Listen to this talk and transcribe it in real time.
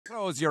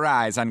Close your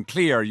eyes and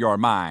clear your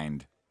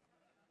mind.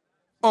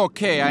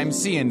 Okay, I'm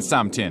seeing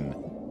something.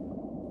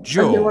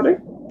 Joe, Underwater?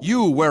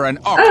 you were an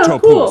Oh,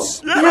 cool.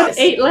 octopus. You have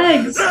 8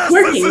 legs. Yes,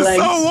 Working this is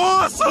legs. so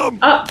awesome!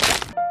 Up.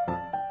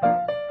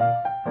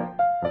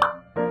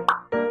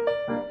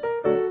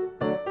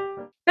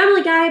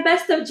 Family Guy,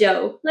 Best of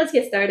Joe. Let's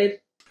get started.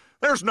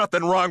 There's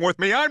nothing wrong with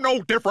me. I'm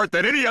no different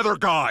than any other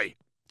guy.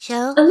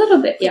 Joe? A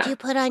little bit, yeah. Could you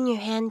put on your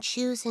hand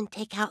shoes and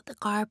take out the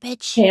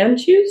garbage? Hand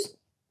shoes?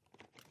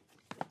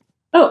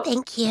 Oh,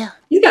 Thank you.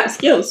 he's got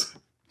skills.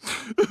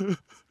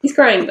 He's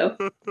crying, though.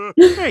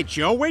 Hey,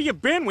 Joe, where you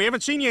been? We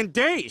haven't seen you in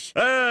days.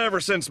 Ever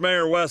since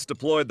Mayor West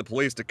deployed the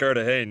police to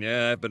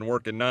Cartagena, I've been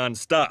working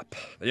non-stop.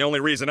 The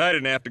only reason I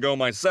didn't have to go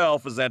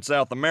myself is that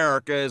South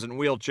America isn't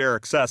wheelchair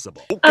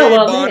accessible. Okay, Oh,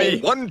 well, Bonnie. hey.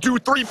 1, 2,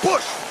 3,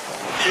 push!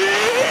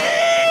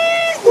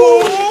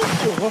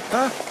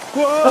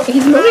 Oh,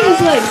 he's moving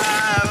his legs.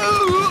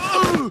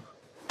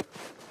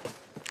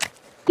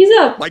 He's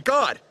up. My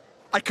God,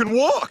 I can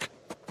walk!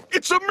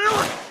 It's a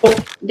miracle! Oh,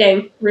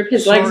 dang. Rip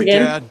his legs Sorry,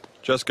 again. Dad.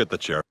 Just get the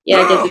chair.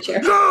 Yeah, get the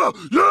chair. Yeah,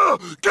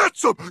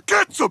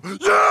 get some,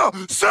 yeah,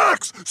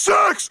 sex!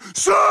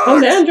 Oh,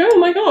 man, Joe, oh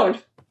my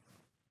God.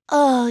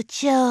 Oh,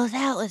 Joe,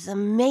 that was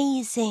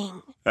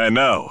amazing. I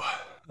know,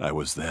 I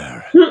was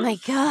there. My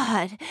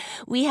God,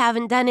 we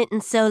haven't done it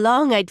in so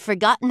long I'd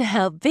forgotten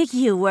how big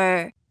you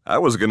were. I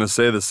was gonna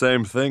say the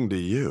same thing to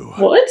you.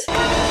 What?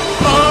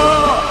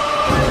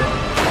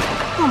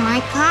 Oh my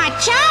God,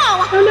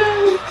 Joe! Oh,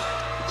 no.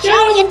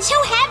 Joe, you're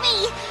too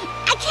heavy!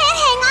 I can't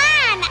hang on!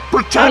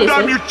 Pretend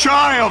Obviously. I'm your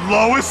child,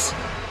 Lois!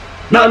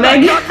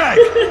 Nutmeg. Nutmeg!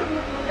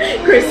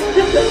 Chris.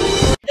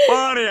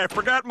 Bonnie, I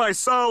forgot my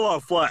solo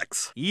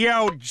flex.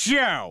 Yo,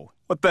 Joe.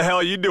 What the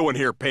hell you doing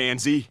here,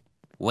 pansy?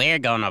 We're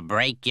gonna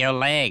break your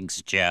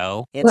legs,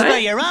 Joe. It's What? for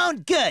your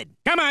own good.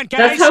 Come on,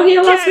 guys. That's how he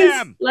lost Get his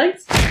him.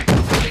 legs?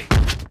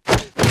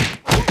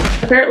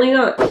 Apparently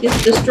not. He's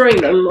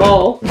destroying them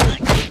all.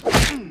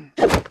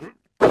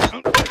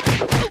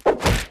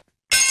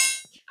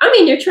 I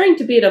mean, you're trying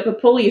to beat up a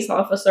police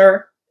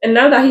officer, and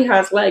now that he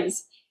has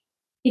legs,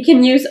 he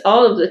can use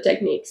all of the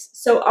techniques.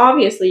 So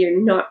obviously you're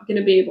not going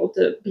to be able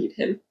to beat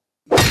him.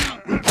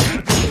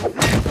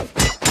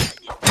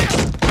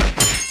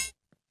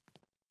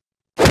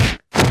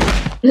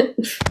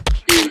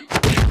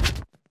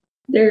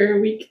 They're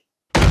weak.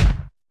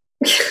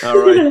 All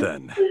right,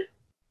 then.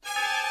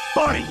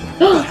 Bonnie, what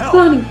the hell?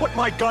 Bonnie. Put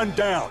my gun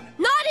down.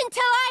 Not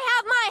until I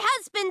have my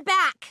husband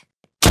back.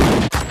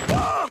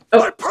 Ah, Oh.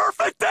 my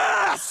perfect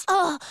ass!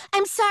 Oh,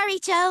 I'm sorry,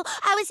 Joe.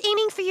 I was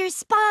aiming for your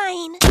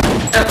spine.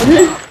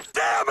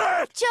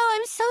 Damn it! Joe,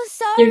 I'm so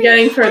sorry. You're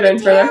getting further I'm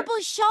and a further. terrible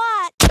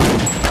shot.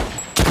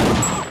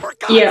 For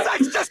God's Yeah.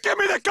 sakes, just give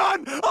me the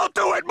gun! I'll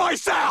do it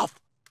myself!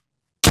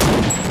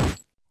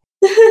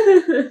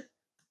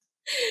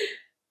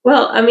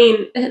 Well, I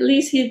mean, at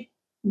least he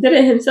did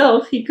it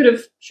himself. He could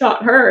have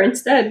shot her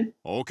instead.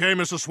 Okay,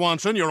 Mrs.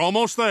 Swanson, you're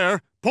almost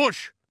there.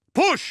 Push.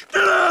 Push.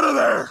 Get out of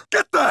there!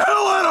 Get the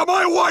hell out of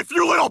my wife,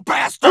 you little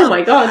bastard! Oh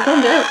my God,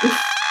 calm down.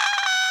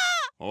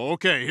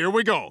 Okay, here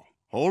we go.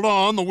 Hold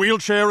on, the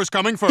wheelchair is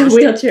coming The first.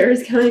 wheelchair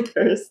is coming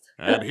first.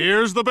 And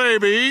here's the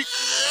baby.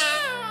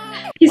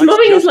 He's Let's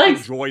moving his just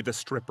legs. enjoy the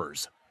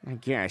strippers. I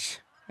guess.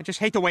 I just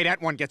hate the way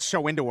that one gets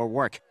so into her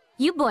work.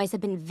 You boys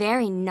have been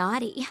very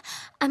naughty.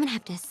 I'm gonna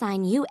have to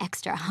assign you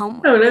extra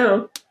homework. Oh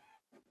no.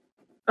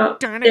 Oh,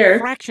 Darn it, there.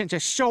 fractions are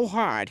so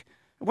hard.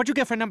 What'd you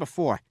get for number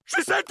 4?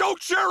 She said don't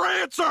share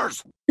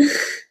answers!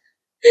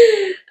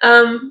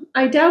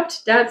 I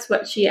doubt that's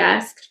what she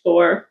asked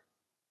for.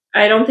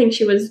 I don't think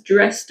she was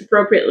dressed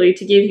appropriately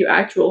to give you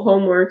actual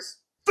homeworks.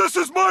 This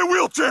is my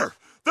wheelchair!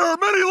 There are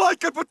many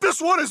like it, but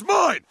this one is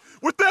mine!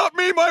 Without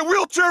me, my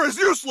wheelchair is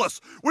useless!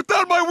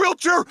 Without my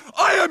wheelchair,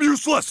 I am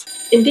useless!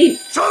 Indeed.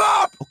 Shut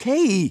up!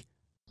 Okay.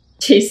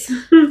 Jeez.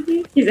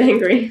 He's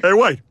angry. Hey,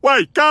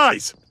 wait,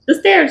 guys! The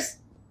stairs.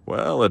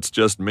 Well, it's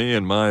just me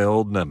and my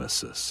old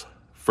nemesis.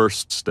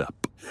 First step.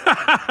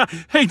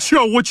 Hey,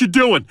 Joe, what you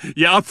doing?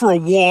 You out for a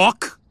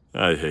walk?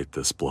 I hate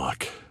this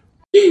block.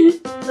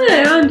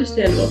 Yeah,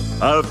 understandable.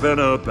 I've been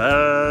a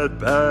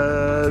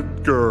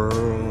bad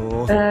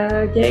girl.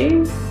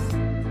 Game?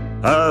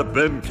 I've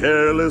been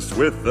careless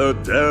with a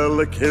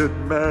delicate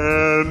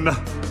man.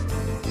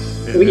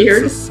 And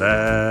Weird. It's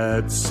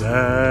a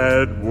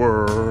sad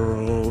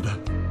world.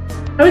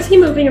 How is he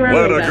moving around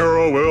When like a that?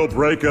 girl will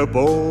break a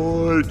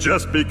boy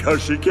just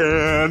because she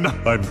can.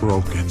 I'm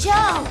broken.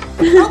 Joe,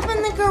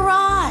 open the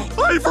garage.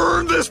 I've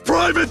earned this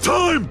private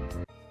time!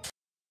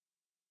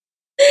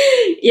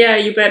 Yeah,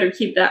 you better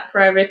keep that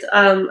private.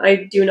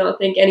 I do not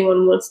think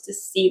anyone wants to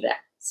see that.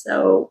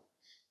 So,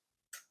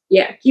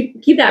 yeah,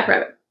 keep that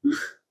private.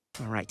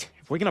 All right,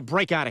 if we're gonna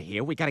break out of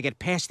here, we gotta get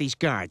past these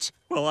guards.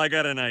 Well, I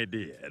got an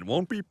idea. It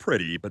won't be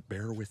pretty, but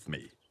bear with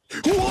me.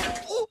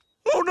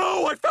 Oh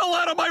no, I fell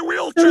out of my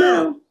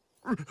wheelchair!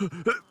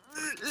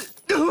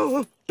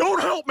 Oh, Don't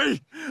help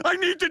me! I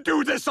need to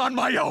do this on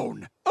my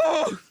own!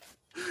 Oh,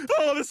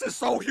 this is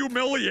so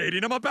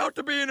humiliating. I'm about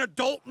to be an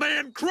adult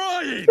man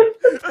crying!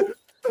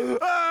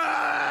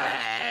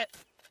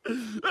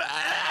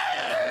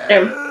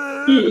 Damn.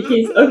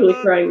 He's ugly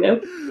crying now.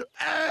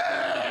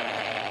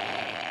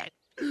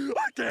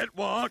 I can't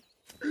walk.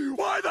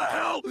 Why the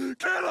hell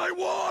can't I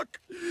walk?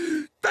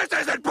 This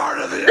isn't part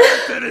of the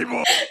act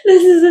anymore.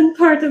 This isn't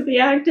part of the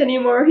act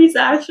anymore. He's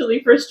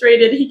actually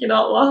frustrated he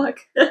cannot walk.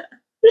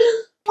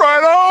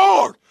 Right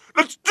on!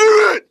 Let's do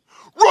it!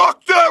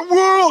 Rock that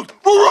world!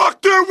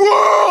 Rock that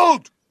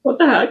world! What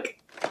the heck?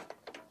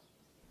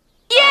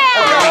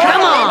 Yeah!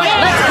 Come on,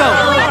 let's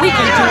go. We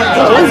can do it.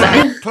 What was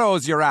that?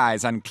 Close your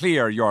eyes and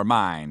clear your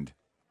mind.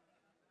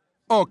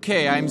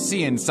 Okay, I'm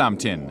seeing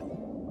something.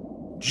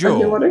 Joe,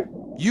 Underwater?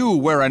 you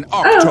were an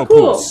Oh,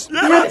 cool. octopus. He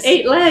had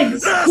 8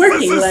 legs. Yes, Working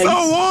this is legs. so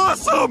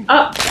awesome!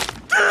 Oh.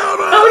 Damn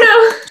it!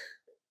 Oh no!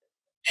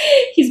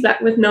 He's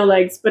back with no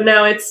legs, but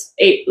now it's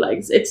 8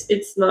 legs.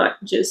 It's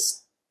not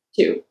just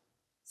 2.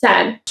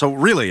 Sad. So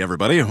really,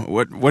 everybody,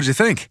 what'd you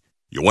think?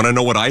 You want to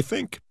know what I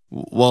think?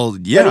 Well,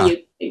 What yeah. do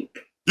you think?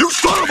 You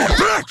son of a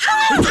bitch!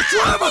 It's a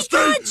travesty!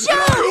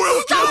 I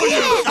will kill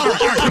you!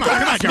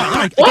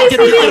 Why is he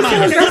being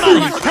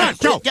so aggressive?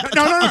 Joe,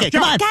 no, Okay,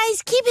 come on.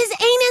 Guys, keep his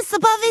anus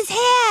above his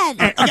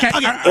head. Okay,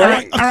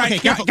 all right,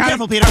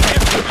 careful, Peter.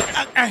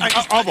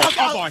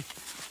 Oh boy.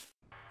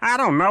 I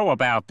don't know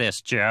about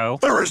this, Joe.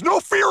 There is no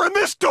fear in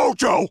this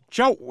dojo!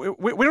 Joe,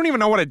 we don't even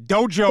know what a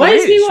dojo Why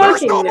is he There's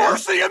walking no now?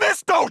 mercy in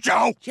this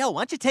dojo! Joe,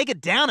 why don't you take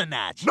it down a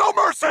notch? No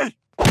mercy!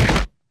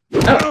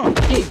 Oh,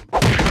 gee.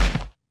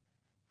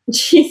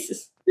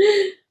 Jesus.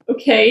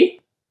 Okay.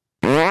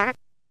 Hey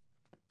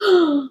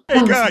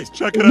guys,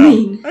 check it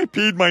mean. out. I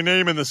peed my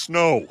name in the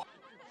snow.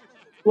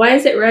 Why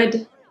is it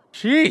red?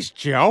 Jeez,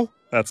 Joe.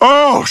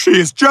 Oh, she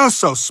is just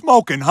so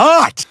smoking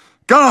hot!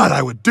 God,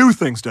 I would do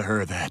things to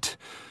her that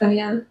Oh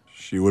yeah.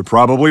 she would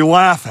probably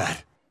laugh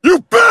at. You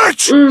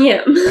bitch!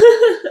 Yeah.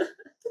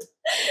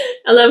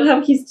 I love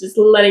how he's just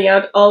letting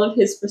out all of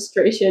his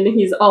frustration.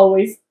 He's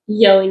always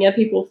yelling at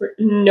people for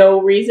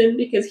no reason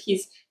because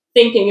he's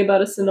thinking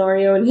about a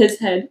scenario in his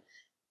head.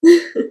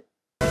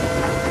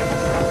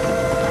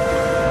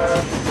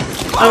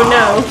 Oh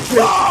no.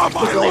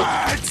 His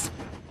legs.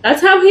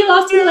 That's how he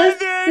lost his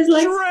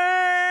legs.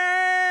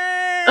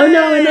 Oh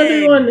no,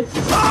 another one.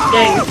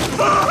 Dang.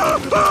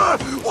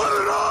 What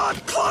an odd,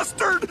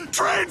 clustered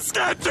train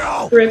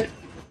schedule! Rip.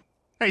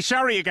 Hey,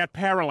 sorry you got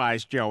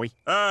paralyzed, Joey.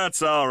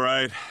 That's all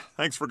right.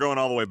 Thanks for going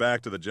all the way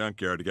back to the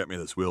junkyard to get me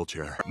this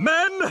wheelchair.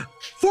 Men,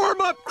 form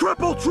up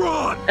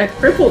Crippletron! A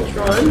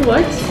Crippletron?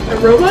 What? A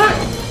robot?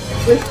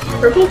 With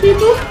crippled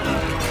people?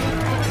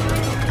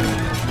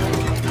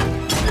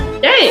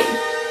 Dang!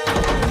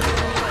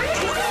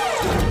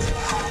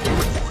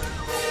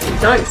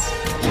 Nice.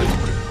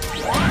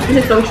 Is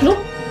it functional?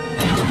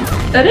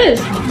 That is.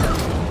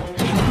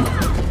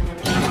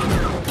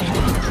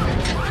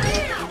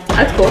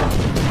 That's cool.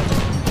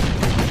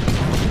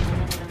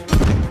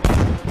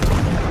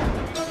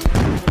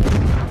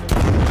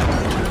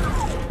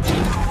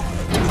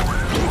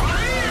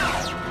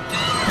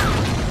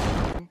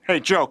 Hey,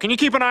 Joe, can you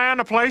keep an eye on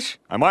the place?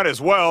 I might as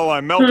well.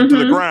 I'm melted to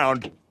the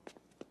ground.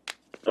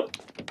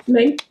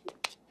 Meg?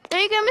 There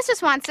you go, Mr.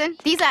 Swanson.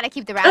 These ought to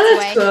keep the rats Oh,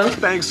 away. that's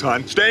cool. Thanks,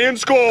 hon. Stay in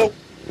school.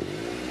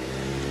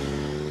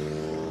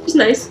 It's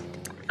nice.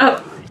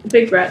 Oh,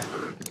 big rat.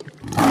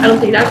 I don't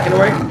think that's gonna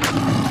work.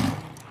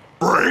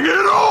 Bring it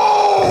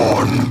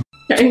on!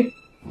 Okay.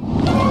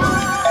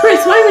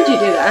 Chris, why would you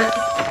do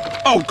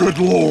that? Oh, good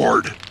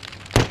lord.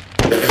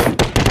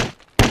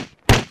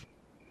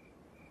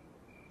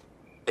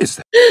 Is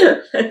that?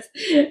 That's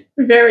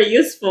very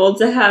useful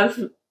to have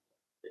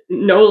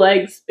no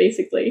legs,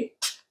 basically.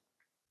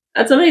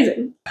 That's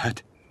amazing.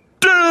 Duty!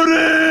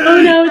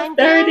 Oh no, it's I'm doing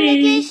the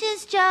dirty.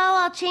 dishes, Joe.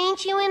 I'll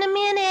change you in a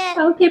minute.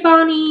 Okay,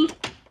 Bonnie.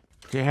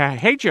 Yeah,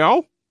 hey,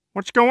 Joe.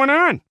 What's going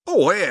on?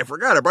 Oh, hey, I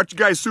forgot. I brought you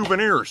guys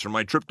souvenirs from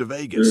my trip to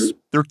Vegas.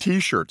 They're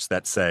t-shirts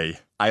that say,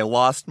 I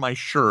lost my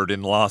shirt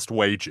in lost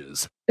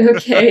wages.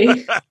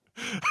 Okay.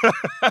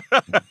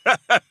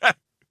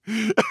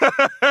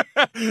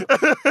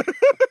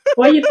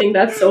 Why do you think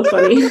that's so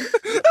funny?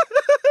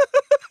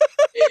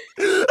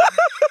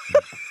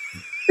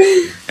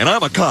 And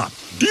I'm a cop.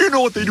 Do you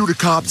know what they do to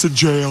cops in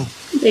jail?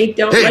 They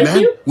don't Hey, let man,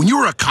 you? when you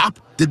were a cop,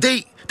 did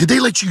they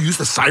let you use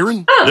the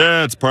siren? Oh,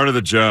 Yeah, it's part of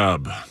the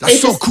job. That's They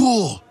so just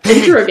cool. Hey,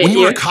 interrogate when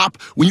you were a you.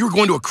 cop, when you were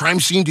going to a crime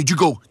scene, did you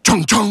go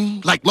chung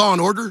chung like Law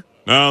and Order?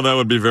 No, that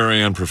would be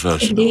very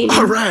unprofessional. indeed.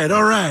 All right,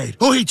 all right.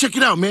 Oh, hey, check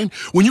it out, man.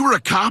 When you were a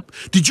cop,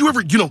 did you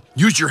ever,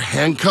 use your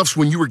handcuffs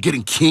when you were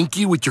getting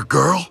kinky with your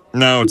girl?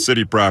 No, it's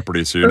city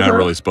property, so you're not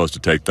really supposed to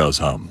take those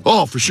home.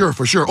 Oh, for sure,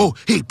 for sure. Oh,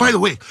 hey, by the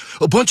way,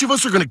 a bunch of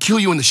us are going to kill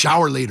you in the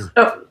shower later.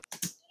 Oh,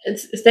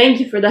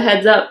 thank you for the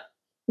heads up.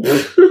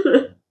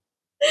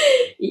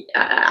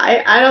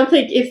 I don't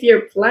think if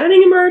you're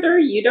planning a murder,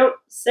 you don't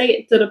say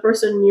it to the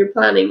person you're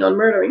planning on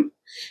murdering.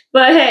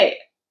 But hey,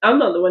 I'm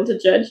not the one to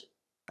judge.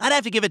 I'd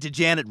have to give it to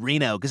Janet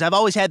Reno, because I've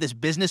always had this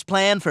business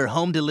plan for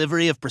home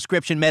delivery of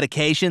prescription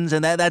medications,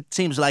 and that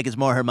seems like it's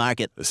more her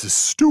market. This is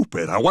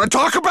stupid. I want to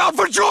talk about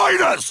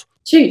vaginas!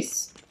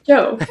 Jeez,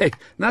 Joe. Hey,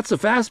 not so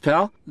fast,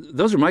 pal.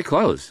 Those are my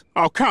clothes.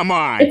 Oh, come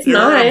on. It's You're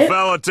not. a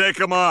fella, take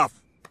them off.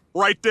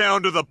 Right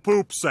down to the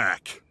poop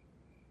sack.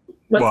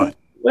 What?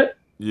 What?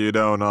 You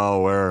don't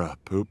all wear a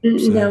poop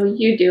sack? No,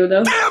 you do,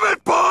 though. Damn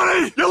it,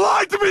 Bonnie! You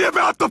lied to me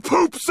about the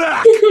poop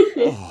sack!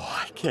 Oh,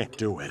 I can't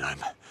do it.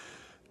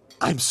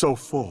 I'm so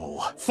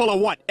full. Full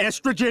of what?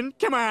 Estrogen?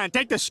 Come on,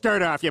 take the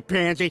skirt off, you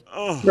pansy.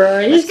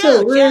 Bro, you're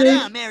so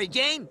rude. Mary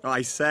Jane.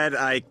 I said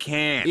I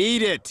can't.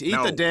 Eat it. Eat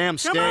the damn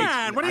steak. Come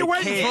on, what are you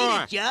waiting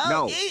for? Joe.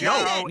 No.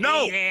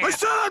 Yeah. I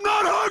said I'm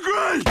not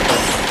hungry!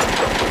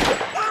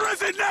 Where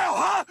is it now,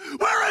 huh?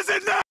 Where is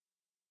it now?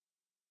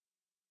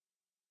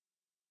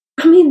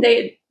 I mean,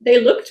 they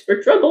looked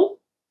for trouble,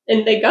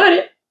 and they got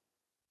it.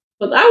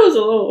 But that was a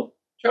little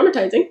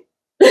traumatizing.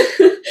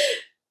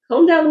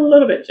 Calm down a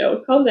little bit,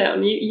 Joe. Calm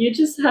down. You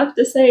just have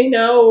to say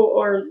no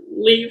or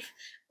leave,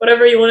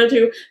 whatever you want to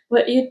do.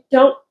 But you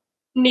don't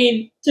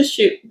need to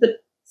shoot the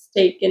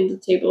steak in the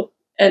table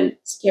and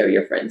scare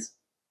your friends.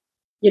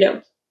 You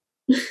don't.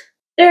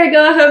 There you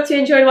go. I hope you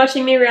enjoyed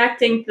watching me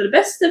reacting to the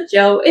best of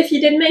Joe. If you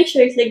did, make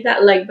sure you click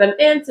that like button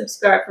and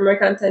subscribe for more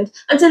content.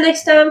 Until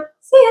next time,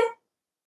 see ya!